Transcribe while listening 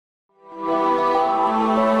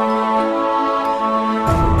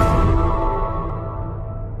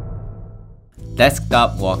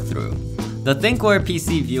desktop walkthrough. The Thinkware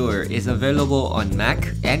PC Viewer is available on Mac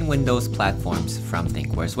and Windows platforms from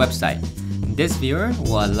Thinkware's website. This viewer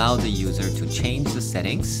will allow the user to change the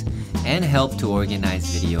settings and help to organize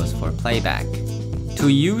videos for playback. To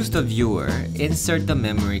use the viewer, insert the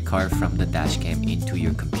memory card from the dashcam into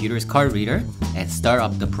your computer's card reader and start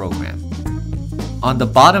up the program. On the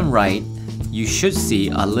bottom right, you should see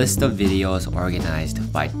a list of videos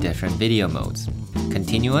organized by different video modes: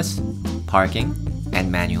 continuous, parking, and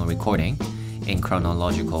manual recording in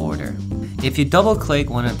chronological order. If you double-click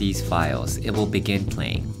one of these files, it will begin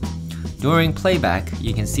playing. During playback,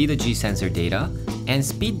 you can see the G-sensor data and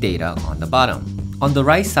speed data on the bottom. On the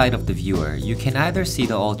right side of the viewer, you can either see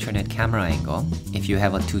the alternate camera angle if you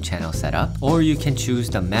have a 2-channel setup, or you can choose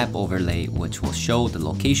the map overlay, which will show the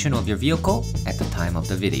location of your vehicle at the time of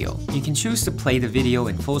the video. You can choose to play the video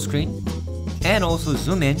in full screen and also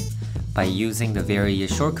zoom in by using the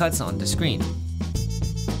various shortcuts on the screen.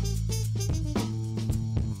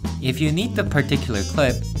 If you need the particular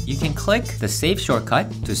clip, you can click the Save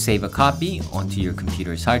shortcut to save a copy onto your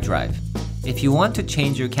computer's hard drive. If you want to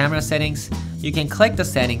change your camera settings, you can click the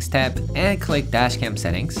Settings tab and click Dashcam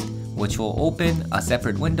Settings, which will open a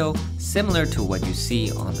separate window similar to what you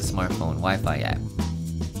see on the smartphone Wi-Fi app.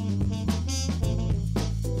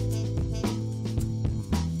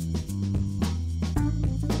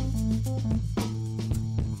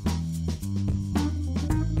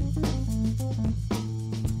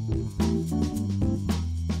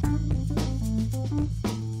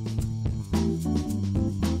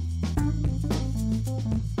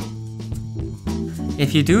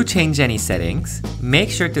 If you do change any settings, make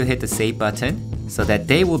sure to hit the Save button so that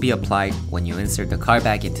they will be applied when you insert the card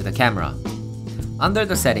back into the camera. Under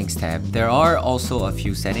the Settings tab, there are also a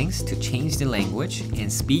few settings to change the language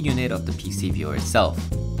and speed unit of the PC viewer itself.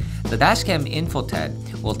 The Dashcam Info tab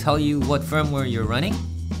will tell you what firmware you're running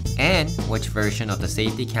and which version of the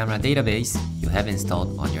safety camera database you have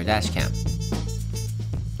installed on your dashcam.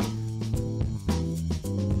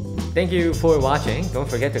 Thank you for watching. Don't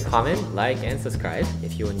forget to comment, like, and subscribe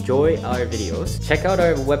if you enjoy our videos. Check out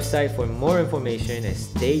our website for more information and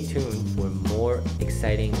stay tuned for more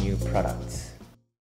exciting new products.